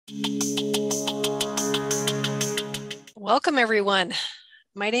Welcome, everyone.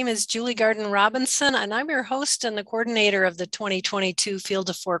 My name is Julie Garden Robinson, and I'm your host and the coordinator of the 2022 Field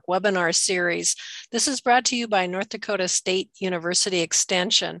to Fork webinar series. This is brought to you by North Dakota State University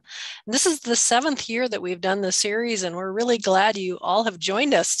Extension. And this is the 7th year that we've done the series, and we're really glad you all have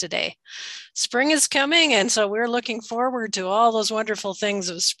joined us today. Spring is coming, and so we're looking forward to all those wonderful things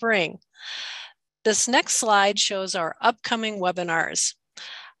of spring. This next slide shows our upcoming webinars.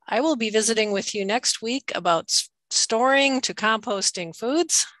 I will be visiting with you next week about storing to composting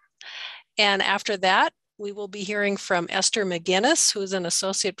foods. And after that, we will be hearing from Esther McGinnis, who's an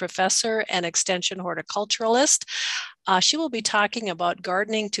associate professor and extension horticulturalist. She will be talking about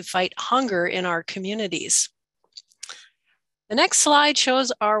gardening to fight hunger in our communities. The next slide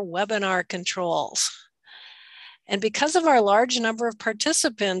shows our webinar controls. And because of our large number of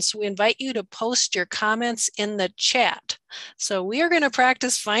participants, we invite you to post your comments in the chat. So we are going to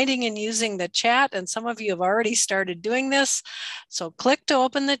practice finding and using the chat, and some of you have already started doing this. So click to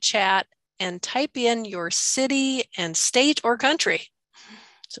open the chat and type in your city and state or country.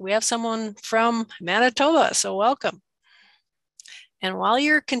 So we have someone from Manitoba, so welcome. And while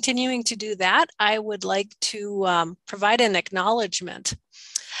you're continuing to do that, I would like to provide an acknowledgement.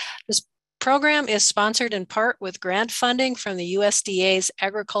 This program is sponsored in part with grant funding from the USDA's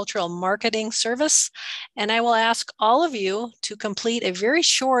Agricultural Marketing Service, and I will ask all of you to complete a very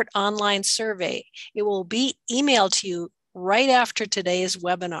short online survey. It will be emailed to you right after today's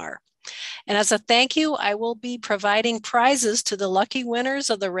webinar. And as a thank you, I will be providing prizes to the lucky winners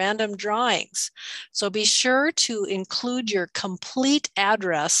of the random drawings. So be sure to include your complete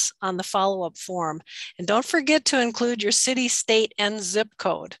address on the follow-up form. And don't forget to include your city, state, and zip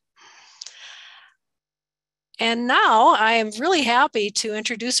code. And now I am really happy to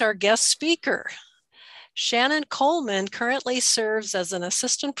introduce our guest speaker. Shannon Coleman currently serves as an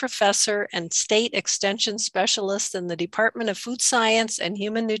assistant professor and state extension specialist in the Department of Food Science and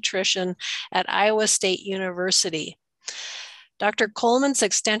Human Nutrition at Iowa State University. Dr. Coleman's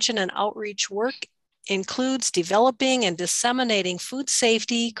extension and outreach work includes developing and disseminating food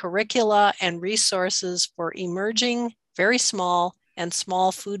safety curricula and resources for emerging, very small, and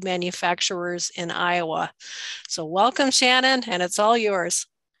small food manufacturers in Iowa. So welcome, Shannon, and it's all yours.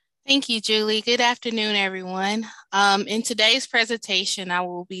 Thank you, Julie. Good afternoon, everyone. In today's presentation, I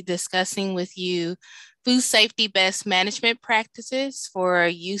will be discussing with you food safety best management practices for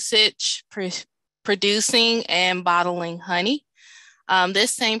usage, producing, and bottling honey.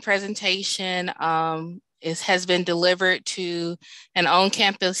 This same presentation has been delivered to an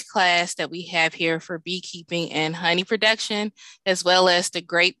on-campus class that we have here for beekeeping and honey production, as well as the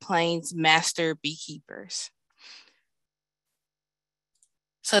Great Plains Master Beekeepers.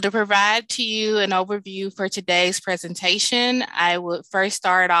 So to provide to you an overview for today's presentation, I would first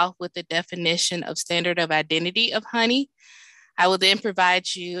start off with the definition of standard of identity of honey. I will then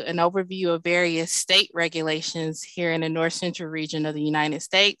provide you an overview of various state regulations here in the North Central region of the United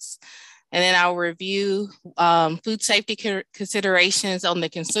States. And then I'll review food safety considerations on the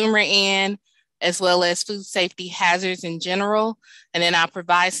consumer end, as well as food safety hazards in general. And then I'll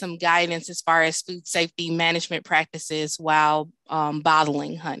provide some guidance as far as food safety management practices while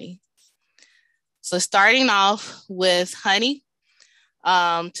bottling honey. So starting off with honey,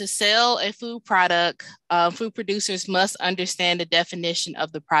 to sell a food product, food producers must understand the definition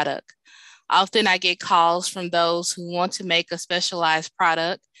of the product. Often I get calls from those who want to make a specialized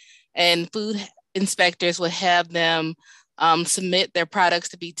product, and food inspectors will have them submit their products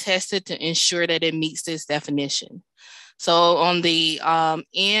to be tested to ensure that it meets this definition. So on the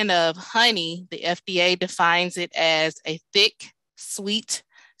end of honey, the FDA defines it as a thick, sweet,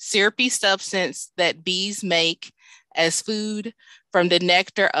 syrupy substance that bees make as food from the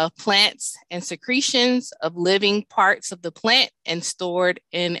nectar of plants and secretions of living parts of the plant and stored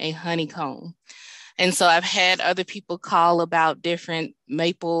in a honeycomb. And so I've had other people call about different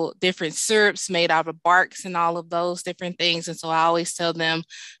syrups made out of barks and all of those different things. And so I always tell them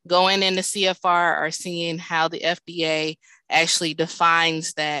going into CFR or seeing how the FDA actually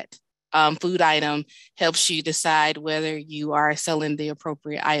defines that food item helps you decide whether you are selling the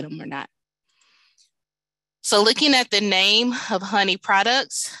appropriate item or not. So looking at the name of honey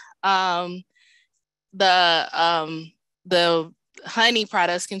products, the honey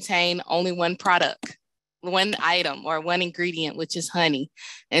products contain only one product, one item or one ingredient, which is honey.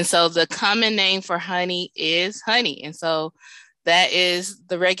 And so the common name for honey is honey. And so that is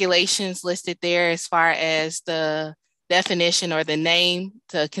the regulations listed there as far as the definition or the name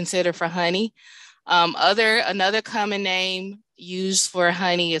to consider for honey. Another common name used for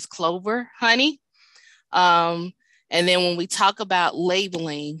honey is clover honey. And then when we talk about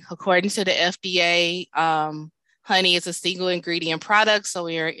labeling, according to the FDA, honey is a single ingredient product, so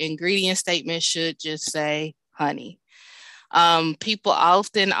your ingredient statement should just say honey. People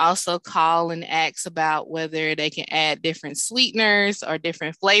often also call and ask about whether they can add different sweeteners or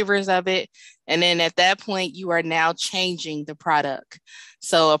different flavors of it. And then at that point, you are now changing the product.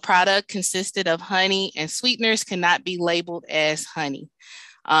 So a product consisted of honey and sweeteners cannot be labeled as honey.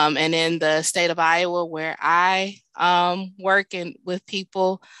 And in the state of Iowa, where I work with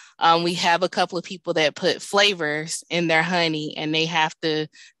people, we have a couple of people that put flavors in their honey, and they have to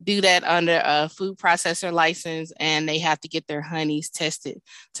do that under a food processor license, and they have to get their honeys tested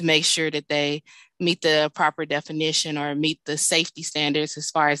to make sure that they meet the proper definition or meet the safety standards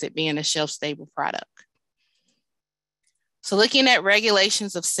as far as it being a shelf-stable product. So looking at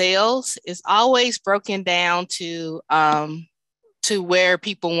regulations of sales is always broken down to where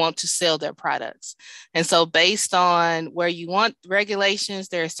people want to sell their products. And so based on where you want regulations,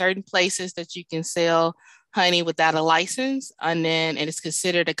 there are certain places that you can sell honey without a license, and it's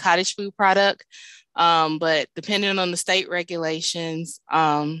considered a cottage food product. But depending on the state regulations,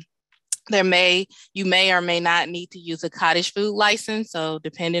 you may or may not need to use a cottage food license. So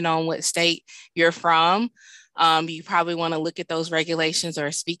depending on what state you're from, you probably want to look at those regulations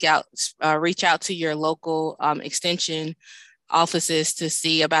or reach out to your local extension offices to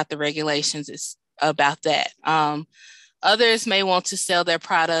see about the regulations about that. Others may want to sell their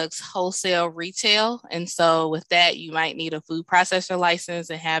products wholesale, retail. And so with that, you might need a food processor license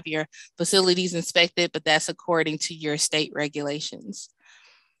and have your facilities inspected, but that's according to your state regulations.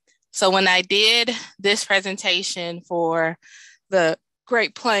 So when I did this presentation for the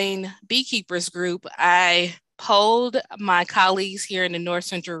Great Plains Beekeepers Group, I polled my colleagues here in the North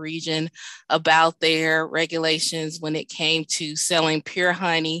Central region about their regulations when it came to selling pure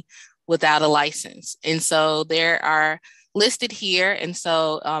honey without a license. And so there are listed here. And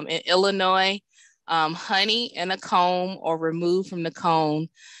so in Illinois, honey in a comb or removed from the comb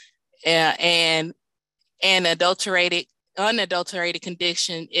and unadulterated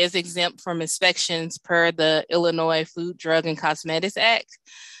condition is exempt from inspections per the Illinois Food, Drug, and Cosmetics Act.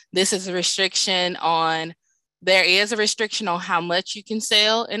 There is a restriction on how much you can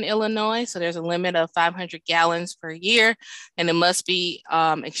sell in Illinois. So there's a limit of 500 gallons per year, and it must be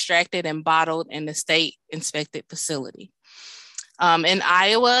extracted and bottled in the state inspected facility. In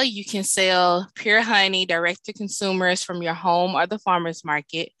Iowa, you can sell pure honey direct to consumers from your home or the farmer's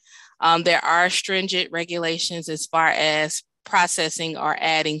market. There are stringent regulations as far as processing or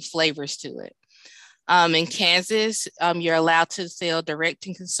adding flavors to it. In Kansas, you're allowed to sell direct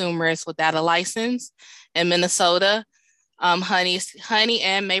to consumers without a license. In Minnesota, honey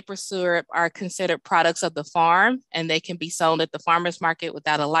and maple syrup are considered products of the farm, and they can be sold at the farmer's market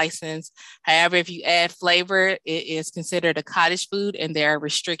without a license. However, if you add flavor, it is considered a cottage food, and there are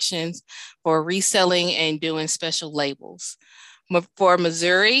restrictions for reselling and doing special labels. For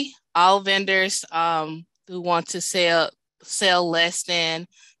Missouri, all vendors who want to sell less than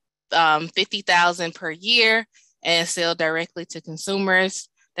 50,000 per year and sell directly to consumers.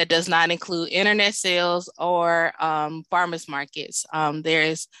 That does not include internet sales or farmers markets. There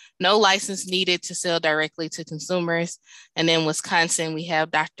is no license needed to sell directly to consumers. And in Wisconsin, we have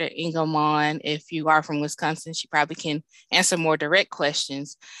Dr. Engelmann. If you are from Wisconsin, she probably can answer more direct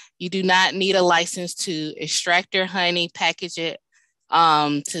questions. You do not need a license to extract your honey, package it,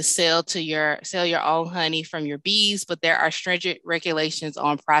 to sell your own honey from your bees, but there are stringent regulations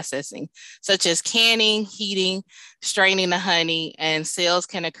on processing, such as canning, heating, straining the honey, and sales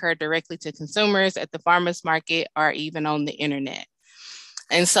can occur directly to consumers at the farmer's market or even on the internet.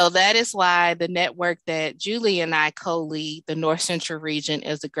 And so that is why the network that Julie and I co-lead, the North Central region,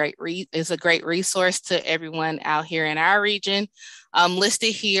 is a great resource to everyone out here in our region.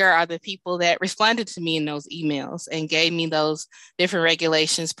 Listed here are the people that responded to me in those emails and gave me those different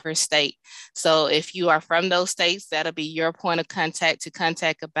regulations per state. So if you are from those states, that'll be your point of contact to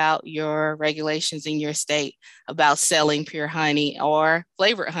contact about your regulations in your state about selling pure honey or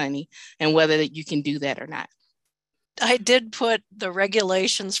flavored honey and whether you can do that or not. I did put the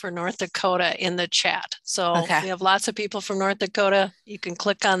regulations for North Dakota in the chat. So we have lots of people from North Dakota. You can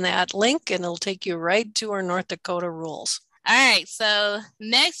click on that link and it'll take you right to our North Dakota rules. All right, so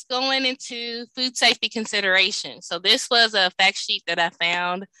next going into food safety considerations. So this was a fact sheet that I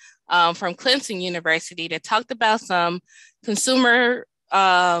found from Clemson University that talked about some consumer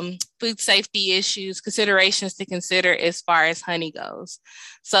food safety issues, considerations to consider as far as honey goes.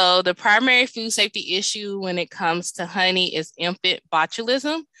 So the primary food safety issue when it comes to honey is infant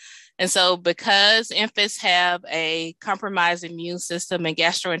botulism. And so because infants have a compromised immune system and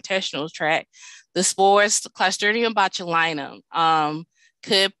gastrointestinal tract, the spores, Clostridium botulinum,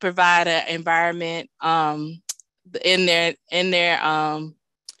 could provide an environment in their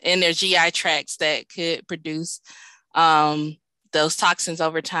GI tracts that could produce those toxins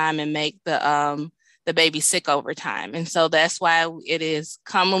over time and make the baby sick over time. And so that's why it is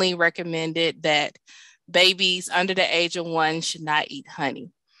commonly recommended that babies under the age of 1 should not eat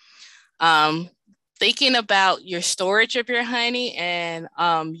honey. Thinking about your storage of your honey, and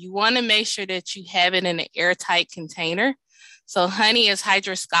you want to make sure that you have it in an airtight container. So honey is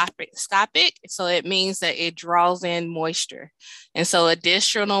hygroscopic, so it means that it draws in moisture. And so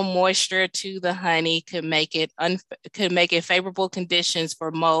additional moisture to the honey could make it favorable conditions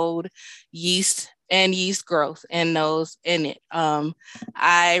for mold, yeast, and yeast growth and those in it.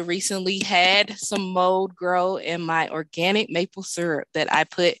 I recently had some mold grow in my organic maple syrup that I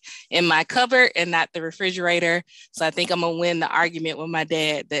put in my cupboard and not the refrigerator. So I think I'm gonna win the argument with my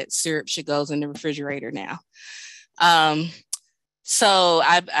dad that syrup should go in the refrigerator now. So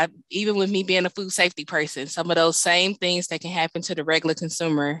I even with me being a food safety person, some of those same things that can happen to the regular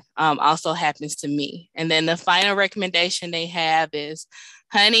consumer also happens to me. And then the final recommendation they have is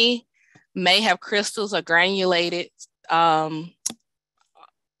honey may have crystals or granulated parts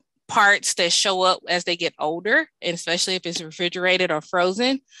that show up as they get older, and especially if it's refrigerated or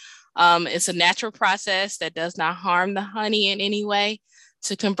frozen. It's a natural process that does not harm the honey in any way.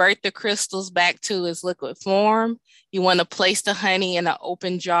 To convert the crystals back to its liquid form, you want to place the honey in an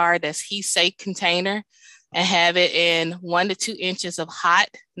open jar that's heat-safe container and have it in 1 to 2 inches of hot,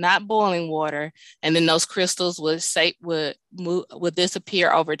 not boiling water. And then those crystals would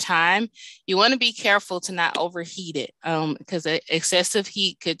disappear over time. You want to be careful to not overheat it because excessive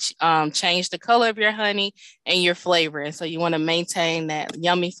heat could change the color of your honey and your flavor. And so you want to maintain that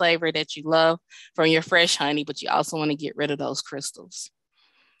yummy flavor that you love from your fresh honey, but you also want to get rid of those crystals.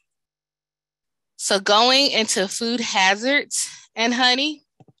 So going into food hazards and honey.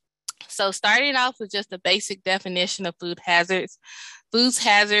 So starting off with just a basic definition of food hazards. Foods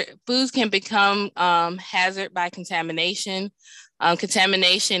can become hazard by contamination.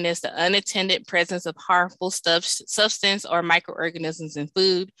 Contamination is the unattended presence of harmful substance or microorganisms in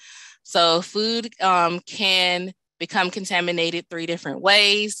food. So food can become contaminated 3 different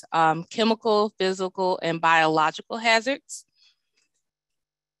ways: chemical, physical, and biological hazards.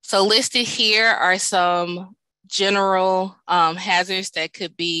 So listed here are some general hazards that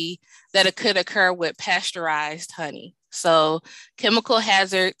could occur with pasteurized honey. So chemical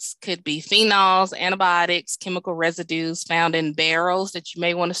hazards could be phenols, antibiotics, chemical residues found in barrels that you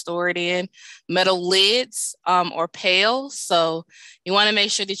may want to store it in, metal lids or pails. So you want to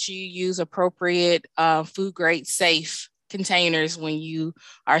make sure that you use appropriate food grade safe containers when you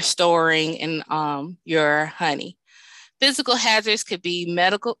are storing in your honey. Physical hazards could be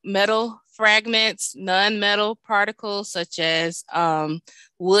metal fragments, non-metal particles such as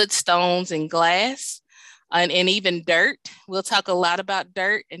wood, stones, and glass, and even dirt. We'll talk a lot about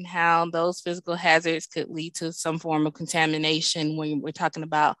dirt and how those physical hazards could lead to some form of contamination when we're talking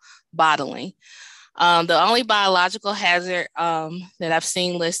about bottling. The only biological hazard that I've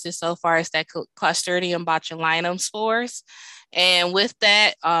seen listed so far is that Clostridium botulinum spores. And with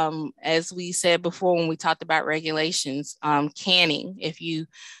that, as we said before when we talked about regulations, canning. If you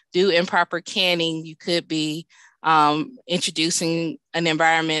do improper canning, you could be introducing an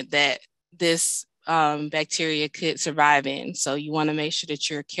environment that this bacteria could survive in. So you want to make sure that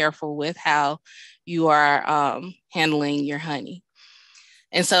you're careful with how you are handling your honey.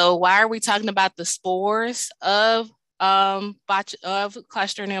 And so why are we talking about the spores of Clostridium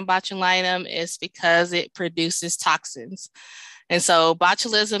botulinum? Is because it produces toxins. And so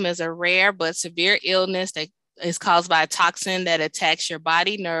botulism is a rare but severe illness that is caused by a toxin that attacks your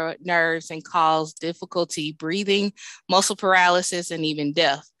body nerves and causes difficulty breathing, muscle paralysis, and even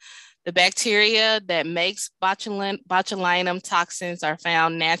death. The bacteria that makes botulinum toxins are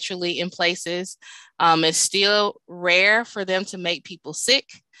found naturally in places. It's still rare for them to make people sick,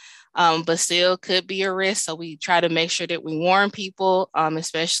 but still could be a risk. So we try to make sure that we warn people,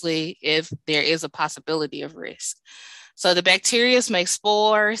 especially if there is a possibility of risk. So the bacteria make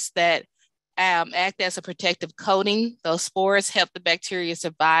spores that act as a protective coating. Those spores help the bacteria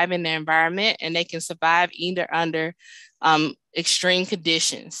survive in their environment, and they can survive either under extreme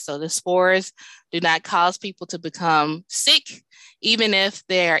conditions. So the spores do not cause people to become sick, even if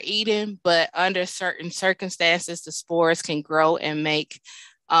they are eaten, but under certain circumstances, the spores can grow and make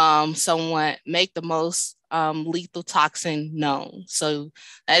the most lethal toxin known. So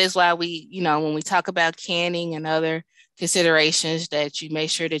that is why we, when we talk about canning and other considerations, that you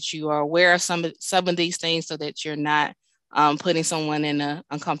make sure that you are aware of some of these things so that you're not putting someone in an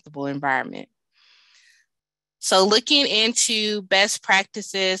uncomfortable environment. So looking into best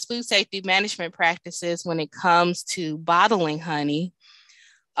practices, food safety management practices when it comes to bottling honey,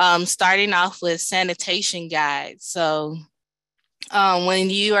 starting off with sanitation guides. So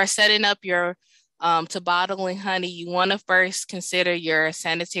when you are setting up your to bottling honey, you want to first consider your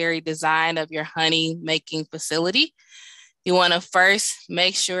sanitary design of your honey making facility. You want to first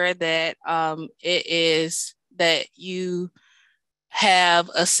make sure that it is that you have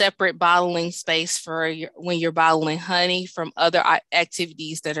a separate bottling space for when you're bottling honey from other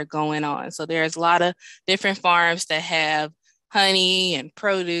activities that are going on. So there's a lot of different farms that have honey and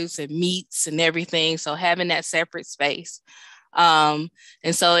produce and meats and everything. So having that separate space. And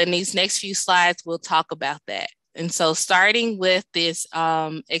so in these next few slides, we'll talk about that. And so starting with this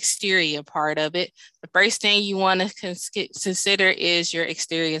exterior part of it, the first thing you want to consider is your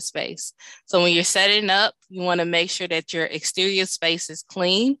exterior space. So when you're setting up, you want to make sure that your exterior space is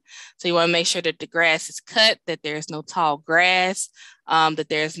clean. So you want to make sure that the grass is cut, that there's no tall grass, that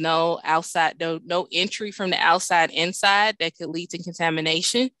there's no outside, no entry from the outside inside that could lead to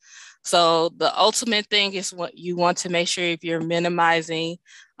contamination. So the ultimate thing is what you want to make sure if you're minimizing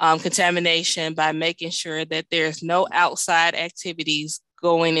contamination by making sure that there's no outside activities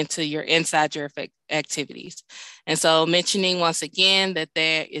going into your inside your activities. And so mentioning once again that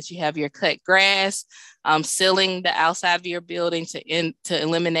there is you have your cut grass, sealing the outside of your building to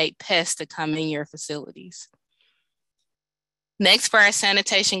eliminate pests to come in your facilities. Next for our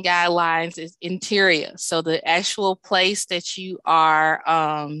sanitation guidelines is interior. So the actual place that you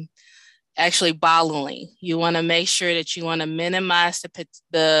are actually bottling. You want to make sure that you want to minimize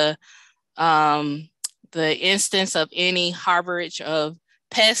the instance of any harborage of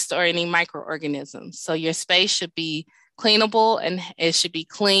pests or any microorganisms. So your space should be cleanable and it should be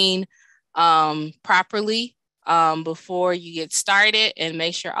clean properly before you get started, and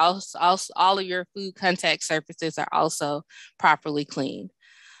make sure also all of your food contact surfaces are also properly cleaned.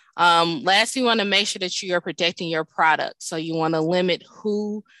 Last, you want to make sure that you are protecting your product. So you want to limit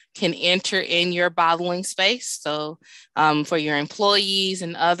who can enter in your bottling space. So for your employees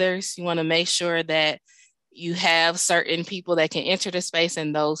and others, you want to make sure that you have certain people that can enter the space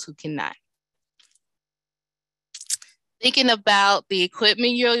and those who cannot. Thinking about the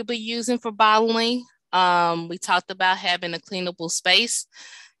equipment you'll be using for bottling, we talked about having a cleanable space.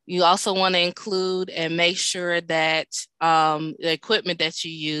 You also want to include and make sure that the equipment that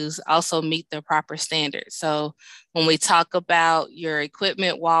you use also meet the proper standards. So when we talk about your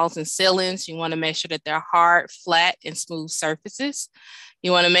equipment, walls and ceilings, you want to make sure that they're hard, flat, and smooth surfaces.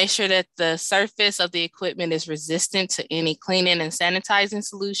 You want to make sure that the surface of the equipment is resistant to any cleaning and sanitizing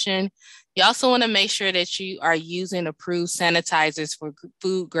solution. You also want to make sure that you are using approved sanitizers for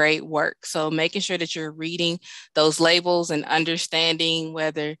food grade work. So making sure that you're reading those labels and understanding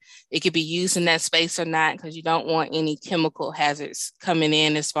whether it could be used in that space or not, because you don't want any chemical hazards coming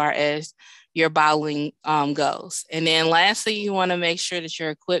in as far as your bottling goes. And then lastly, you want to make sure that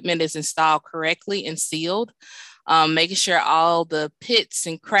your equipment is installed correctly and sealed. Making sure all the pits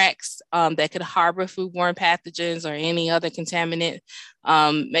and cracks that could harbor foodborne pathogens or any other contaminant,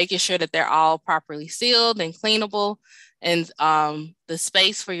 making sure that they're all properly sealed and cleanable. And the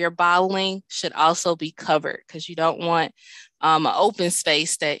space for your bottling should also be covered, because you don't want an open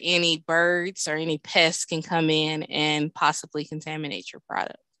space that any birds or any pests can come in and possibly contaminate your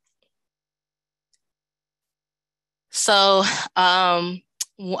product. So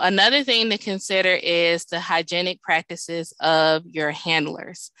another thing to consider is the hygienic practices of your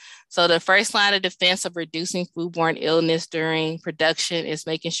handlers. So the first line of defense of reducing foodborne illness during production is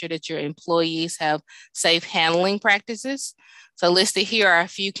making sure that your employees have safe handling practices. So listed here are a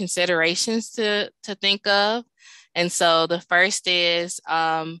few considerations to think of. And so the first is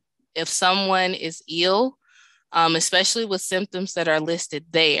if someone is ill, especially with symptoms that are listed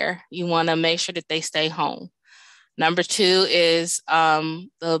there, you want to make sure that they stay home. Number two is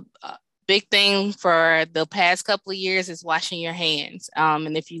the big thing for the past couple of years is washing your hands.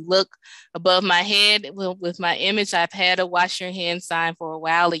 And if you look above my head with my image, I've had a wash your hands sign for a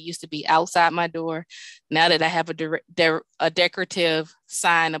while. It used to be outside my door. Now that I have a decorative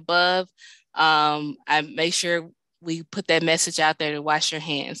sign above, I make sure we put that message out there to wash your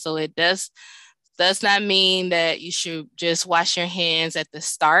hands. So it does not mean that you should just wash your hands at the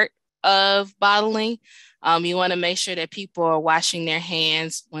start of bottling. You want to make sure that people are washing their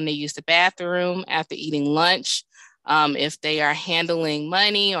hands when they use the bathroom, after eating lunch, if they are handling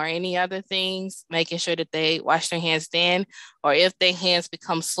money or any other things, making sure that they wash their hands then, or if their hands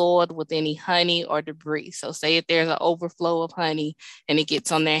become soiled with any honey or debris. So say if there's an overflow of honey and it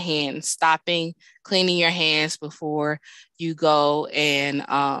gets on their hands, stopping, cleaning your hands before you go and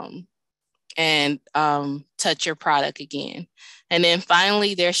and touch your product again. And then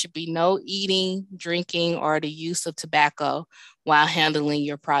finally, there should be no eating, drinking, or the use of tobacco while handling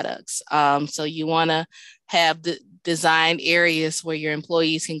your products. So you want to have the designed areas where your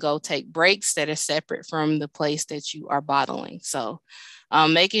employees can go take breaks that are separate from the place that you are bottling. So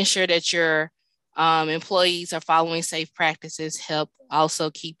making sure that your employees are following safe practices help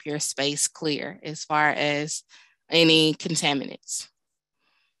also keep your space clear as far as any contaminants.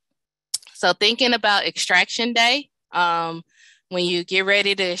 So thinking about extraction day, when you get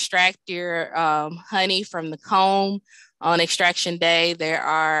ready to extract your honey from the comb on extraction day, there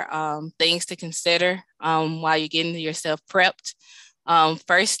are things to consider while you're getting yourself prepped.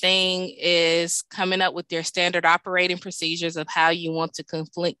 First thing is coming up with your standard operating procedures of how you want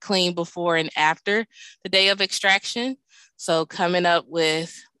to clean before and after the day of extraction. So coming up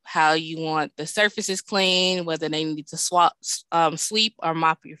with how you want the surfaces clean, whether they need to sweep or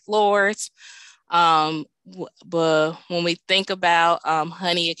mop your floors. But when we think about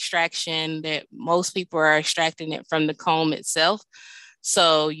honey extraction, that most people are extracting it from the comb itself.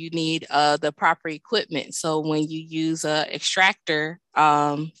 So you need the proper equipment. So when you use an extractor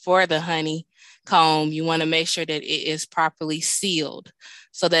for the honey comb, you want to make sure that it is properly sealed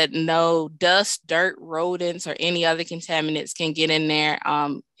so that no dust, dirt, rodents, or any other contaminants can get in there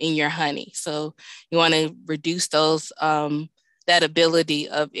in your honey. So you want to reduce those that ability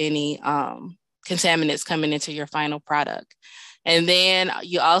of any contaminants coming into your final product. And then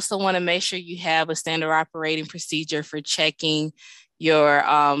you also want to make sure you have a standard operating procedure for checking your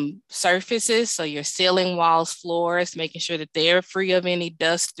surfaces, so your ceiling, walls, floors, making sure that they're free of any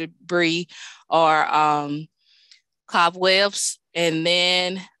dust, debris, or cobwebs. And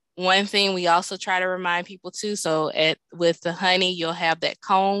then one thing we also try to remind people too, so with the honey, you'll have that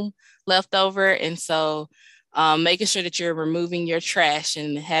comb left over. And so making sure that you're removing your trash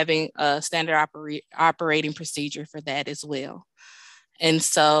and having a standard operating procedure for that as well. And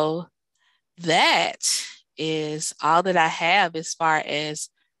so that is all that I have as far as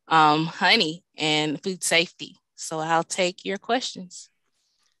honey and food safety. So I'll take your questions.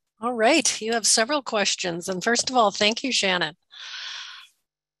 All right, you have several questions. And first of all, thank you, Shannon.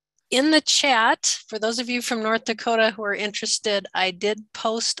 In the chat, for those of you from North Dakota who are interested, I did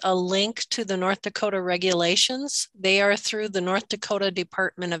post a link to the North Dakota regulations. They are through the North Dakota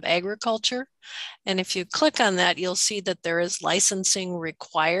Department of Agriculture. And if you click on that, you'll see that there is licensing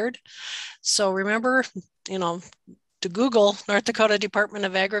required. So remember, to Google North Dakota Department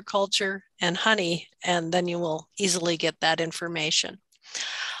of Agriculture and honey, and then you will easily get that information.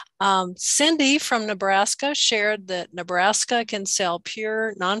 Cindy from Nebraska shared that Nebraska can sell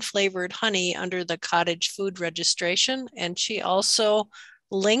pure non-flavored honey under the cottage food registration, and she also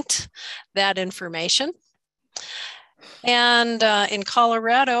linked that information. And in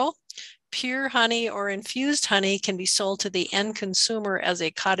Colorado, pure honey or infused honey can be sold to the end consumer as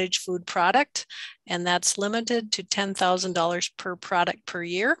a cottage food product, and that's limited to $10,000 per product per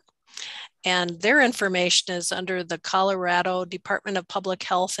year. And their information is under the Colorado Department of Public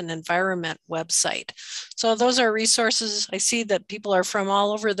Health and Environment website. So those are resources. I see that people are from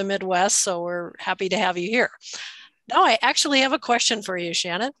all over the Midwest, so we're happy to have you here. Now I actually have a question for you,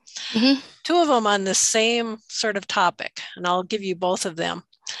 Shannon. Mm-hmm. Two of them on the same sort of topic, and I'll give you both of them.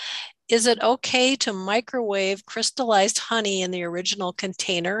 Is it okay to microwave crystallized honey in the original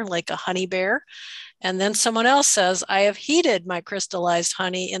container, like a honey bear? And then someone else says, I have heated my crystallized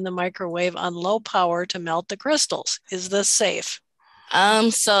honey in the microwave on low power to melt the crystals. Is this safe?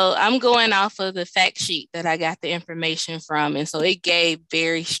 So I'm going off of the fact sheet that I got the information from. And so it gave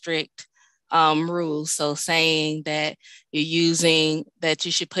very strict rules. So saying that that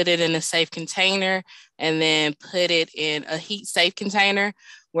you should put it in a safe container and then put it in a heat safe container.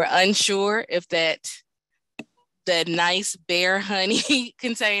 We're unsure if that nice bare honey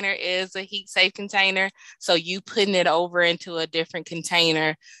container is a heat safe container. So you putting it over into a different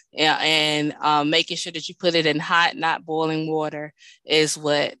container and making sure that you put it in hot, not boiling water is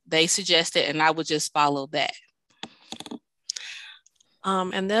what they suggested. And I would just follow that.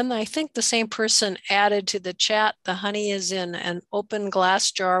 And then I think the same person added to the chat, the honey is in an open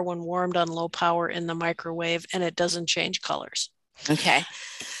glass jar when warmed on low power in the microwave, and it doesn't change colors. Okay.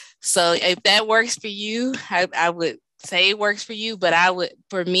 So if that works for you, I would say it works for you, but I would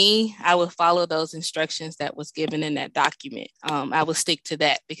follow those instructions that was given in that document. I would stick to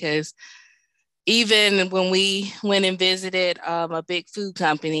that because even when we went and visited a big food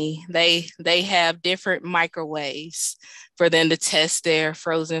company, they have different microwaves for them to test their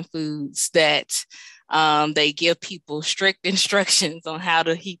frozen foods that they give people strict instructions on how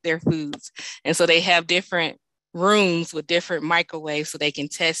to heat their foods. And so they have different rooms with different microwaves so they can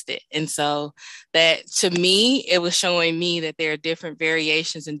test it. And so that, to me, it was showing me that there are different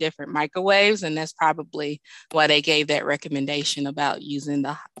variations in different microwaves. And that's probably why they gave that recommendation about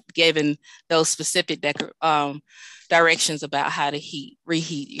giving those specific directions about how to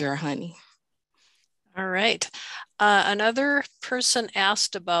reheat your honey. All right. Another person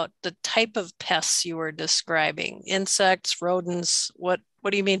asked about the type of pests you were describing, insects, rodents. What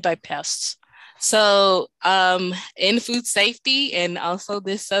do you mean by pests? So in food safety and also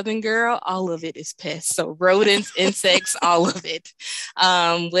this Southern girl, all of it is pests. So rodents, insects, all of it.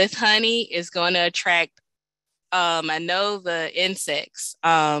 With honey, it's going to attract, I know the insects,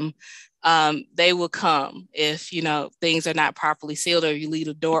 they will come if, things are not properly sealed or you leave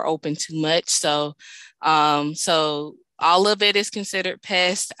the door open too much. So all of it is considered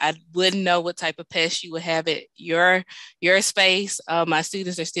pest. I wouldn't know what type of pest you would have at your space. My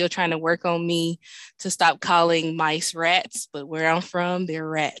students are still trying to work on me to stop calling mice rats, but where I'm from, they're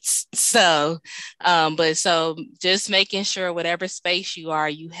rats. So just making sure whatever space you are,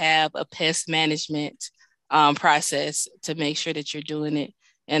 you have a pest management process to make sure that you're doing it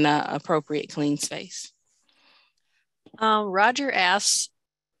in an appropriate clean space. Roger asks,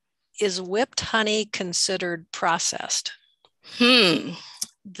 is whipped honey considered processed?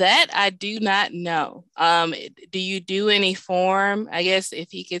 That I do not know. Do you do any form? I guess if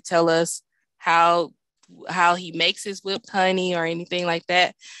he could tell us how he makes his whipped honey or anything like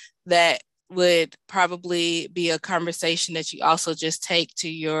that, that would probably be a conversation that you also just take to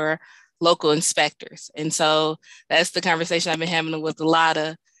your local inspectors. And so that's the conversation I've been having with a lot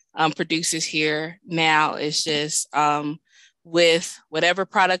of producers here now. It's just with whatever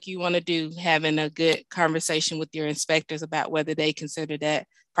product you want to do, having a good conversation with your inspectors about whether they consider that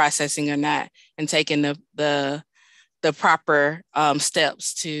processing or not, and taking the proper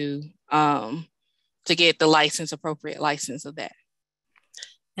steps to get the appropriate license of that.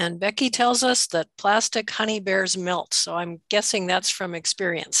 And Becky tells us that plastic honey bears melt. So I'm guessing that's from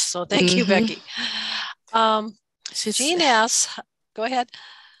experience. So thank you, Becky. Jean asks, go ahead.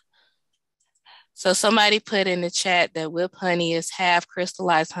 So somebody put in the chat that whipped honey is half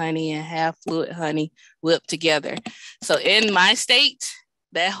crystallized honey and half fluid honey whipped together. So in my state,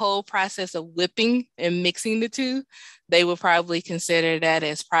 that whole process of whipping and mixing the two, they would probably consider that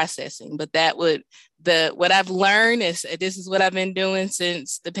as processing. But what I've learned is, this is what I've been doing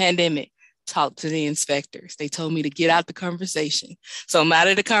since the pandemic. Talk to the inspectors. They told me to get out the conversation. So I'm out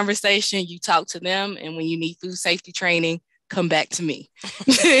of the conversation, you talk to them, and when you need food safety training, come back to me.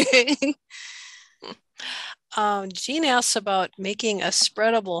 Jean asks about making a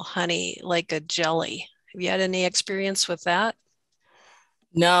spreadable honey like a jelly. Have you had any experience with that?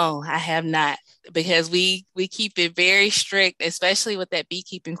 No, I have not, because we keep it very strict, especially with that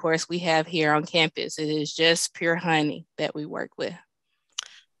beekeeping course we have here on campus. It is just pure honey that we work with.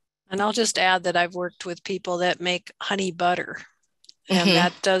 And I'll just add that I've worked with people that make honey butter, and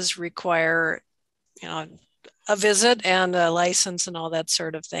that does require, a visit and a license and all that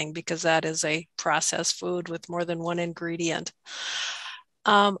sort of thing, because that is a processed food with more than one ingredient.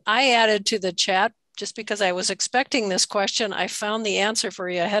 I added to the chat, just because I was expecting this question, I found the answer for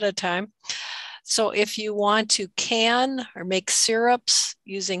you ahead of time. So if you want to can or make syrups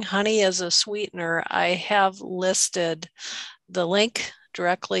using honey as a sweetener, I have listed the link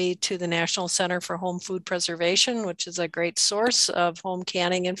directly to the National Center for Home Food Preservation, which is a great source of home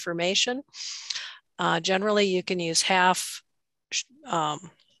canning information. Generally, you can use you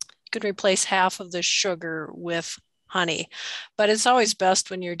could replace half of the sugar with honey, but it's always best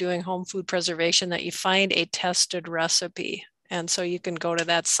when you're doing home food preservation that you find a tested recipe. And so you can go to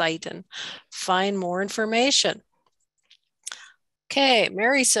that site and find more information. Okay,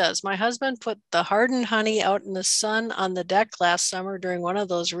 Mary says, my husband put the hardened honey out in the sun on the deck last summer during one of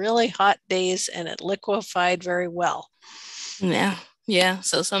those really hot days, and it liquefied very well. Yeah.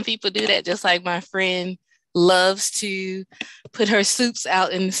 So some people do that, just like my friend loves to put her soups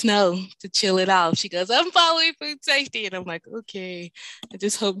out in the snow to chill it off. She goes, I'm following food safety. And I'm like, okay, I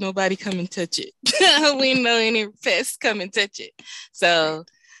just hope nobody come and touch it. We know any pests come and touch it. So,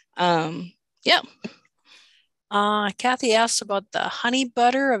 yeah. Kathy asks about the honey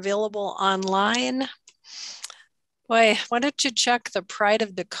butter available online. Boy, why don't you check the Pride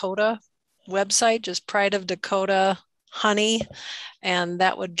of Dakota website, just Pride of Dakota honey, and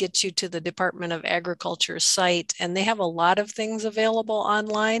that would get you to the Department of Agriculture site. And they have a lot of things available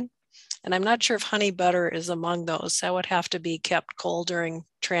online. And I'm not sure if honey butter is among those. That would have to be kept cold during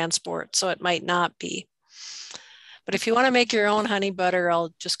transport, so it might not be. But if you want to make your own honey butter,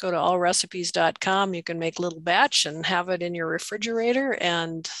 I'll just go to allrecipes.com. You can make a little batch and have it in your refrigerator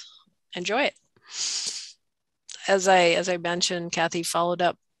and enjoy it. as I mentioned, Kathy followed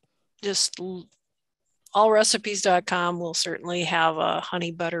up just allrecipes.com will certainly have a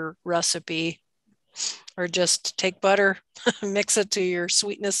honey butter recipe, or just take butter, mix it to your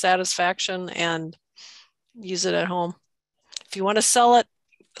sweetness satisfaction, and use it at home. If you want to sell it,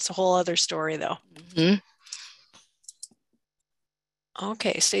 it's a whole other story, though. Mm-hmm.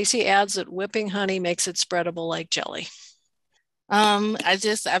 Okay, Stacy adds that whipping honey makes it spreadable like jelly.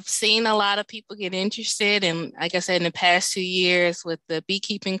 I've seen a lot of people get interested, and like I said, in the past 2 years with the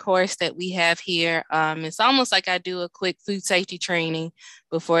beekeeping course that we have here, it's almost like I do a quick food safety training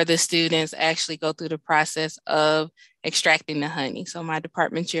before the students actually go through the process of extracting the honey. So my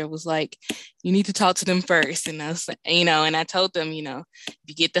department chair was like, you need to talk to them first. And I was, and I told them, if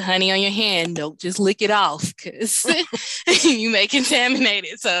you get the honey on your hand, don't just lick it off because you may contaminate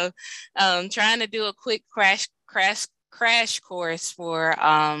it. So trying to do a quick crash course for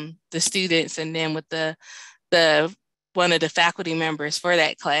the students, and then with the one of the faculty members for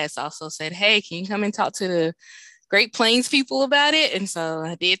that class also said, hey, can you come and talk to the Great Plains people about it? And so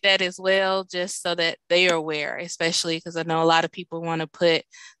I did that as well, just so that they are aware, especially because I know a lot of people want to put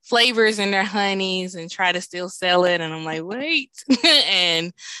flavors in their honeys and try to still sell it. And I'm like, wait.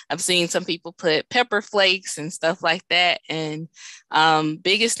 And I've seen some people put pepper flakes and stuff like that. And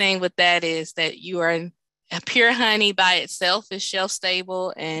biggest thing with that is that you are pure honey by itself is shelf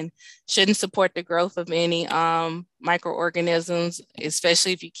stable and shouldn't support the growth of any microorganisms,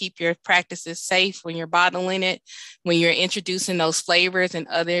 especially if you keep your practices safe when you're bottling it. When you're introducing those flavors and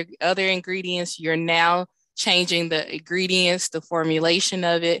other ingredients, you're now changing the ingredients, the formulation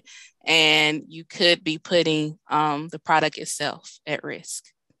of it, and you could be putting the product itself at risk.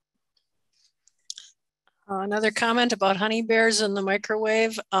 Another comment about honey bears in the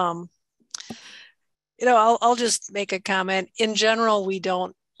microwave. I'll just make a comment. In general, we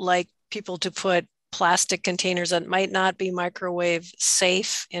don't like people to put plastic containers that might not be microwave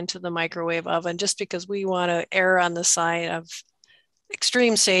safe into the microwave oven, just because we want to err on the side of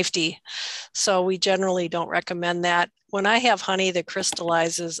extreme safety. So we generally don't recommend that. When I have honey that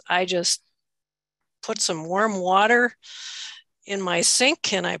crystallizes, I just put some warm water in my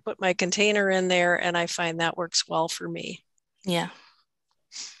sink and I put my container in there, and I find that works well for me. Yeah.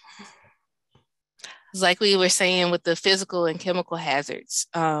 It's like we were saying with the physical and chemical hazards.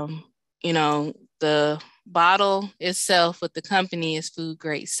 The bottle itself with the company is food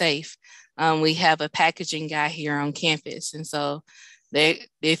grade safe. We have a packaging guy here on campus. And so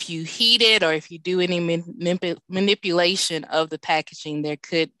if you heat it or if you do any manipulation of the packaging, there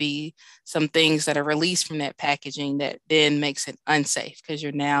could be some things that are released from that packaging that then makes it unsafe because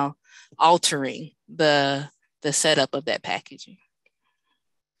you're now altering the setup of that packaging.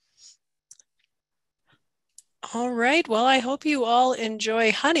 All right. Well, I hope you all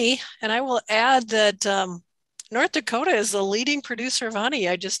enjoy honey. And I will add that North Dakota is the leading producer of honey.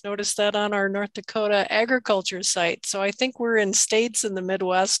 I just noticed that on our North Dakota agriculture site. So I think we're in states in the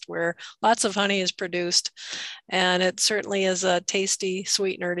Midwest where lots of honey is produced. And it certainly is a tasty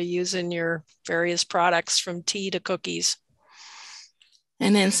sweetener to use in your various products, from tea to cookies.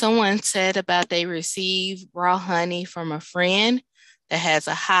 And then someone said about they receive raw honey from a friend that has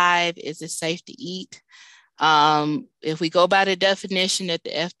a hive. Is it safe to eat? If we go by the definition that the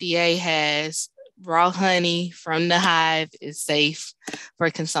FDA has, raw honey from the hive is safe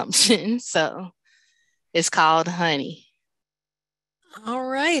for consumption. So it's called honey. All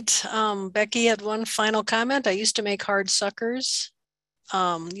right. Becky had one final comment. I used to make hard suckers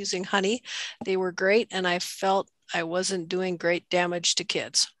using honey. They were great, and I felt I wasn't doing great damage to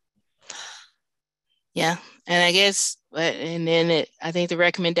kids. Yeah. And I guess, and then I think the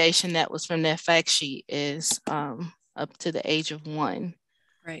recommendation that was from that fact sheet is up to the age of 1.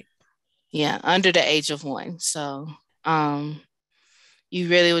 Right. Yeah, under the age of 1. So you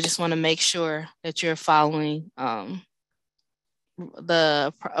really would just want to make sure that you're following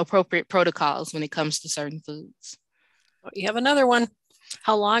the appropriate protocols when it comes to certain foods. You have another one.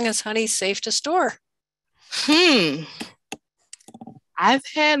 How long is honey safe to store? I've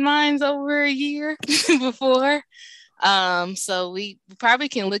had mine over a year before. So we probably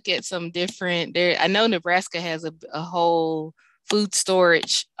can look at some different there. I know Nebraska has a whole food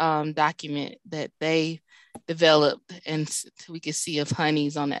storage document that they developed, and we can see if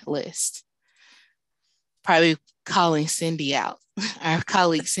honey's on that list. Probably calling Cindy out, our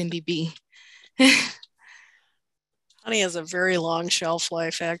colleague Cindy B. Honey has a very long shelf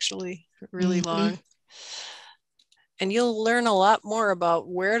life, actually, really long. And you'll learn a lot more about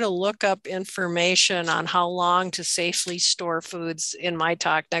where to look up information on how long to safely store foods in my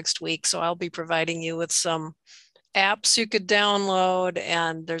talk next week. So I'll be providing you with some apps you could download,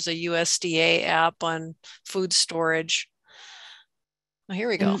 and there's a USDA app on food storage. Well, here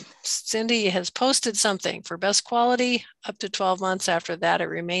we go. Cindy has posted something for best quality up to 12 months. After that, it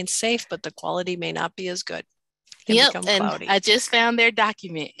remains safe, but the quality may not be as good. Can become cloudy. I just found their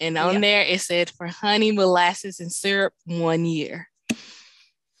document, and on there it said for honey, molasses, and syrup, 1 year.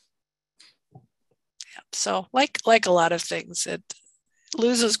 So like a lot of things, it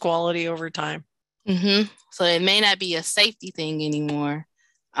loses quality over time. So it may not be a safety thing anymore.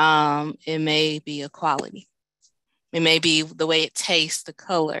 It may be a quality. It may be the way it tastes, the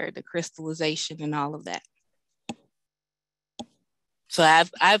color, the crystallization, and all of that. So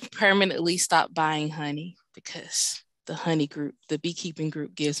I've permanently stopped buying honey because the honey group, the beekeeping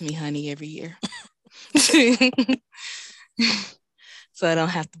group, gives me honey every year. So I don't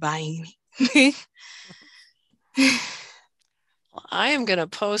have to buy any. I am going to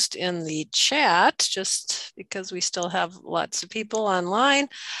post in the chat just because we still have lots of people online.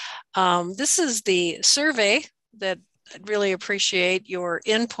 This is the survey that I'd really appreciate your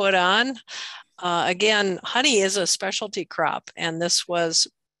input on. Again, honey is a specialty crop, and this was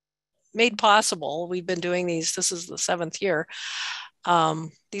made possible. We've been doing these, this is the 7th year.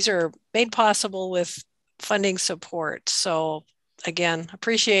 These are made possible with funding support. So again,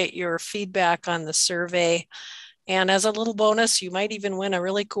 appreciate your feedback on the survey. And as a little bonus, you might even win a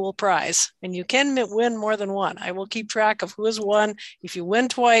really cool prize. And you can win more than one. I will keep track of who has won. If you win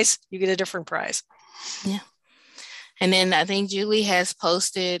twice, you get a different prize. Yeah. And then I think Julie has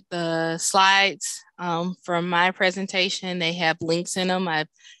posted the slides from my presentation. They have links in them. I've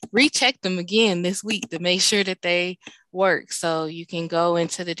rechecked them again this week to make sure that they work. So you can go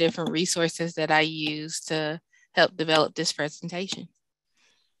into the different resources that I use to help develop this presentation.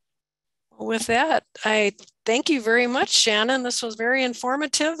 With that, I thank you very much, Shannon. This was very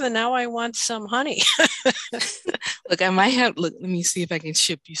informative, and now I want some honey. Look, I might have, let me see if I can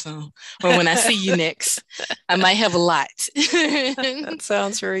ship you some. Or when I see you next, I might have a lot. That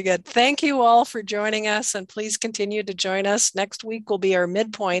sounds very good. Thank you all for joining us, and please continue to join us. Next week will be our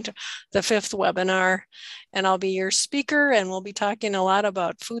midpoint, the 5th webinar, and I'll be your speaker, and we'll be talking a lot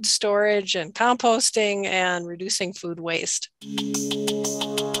about food storage and composting and reducing food waste.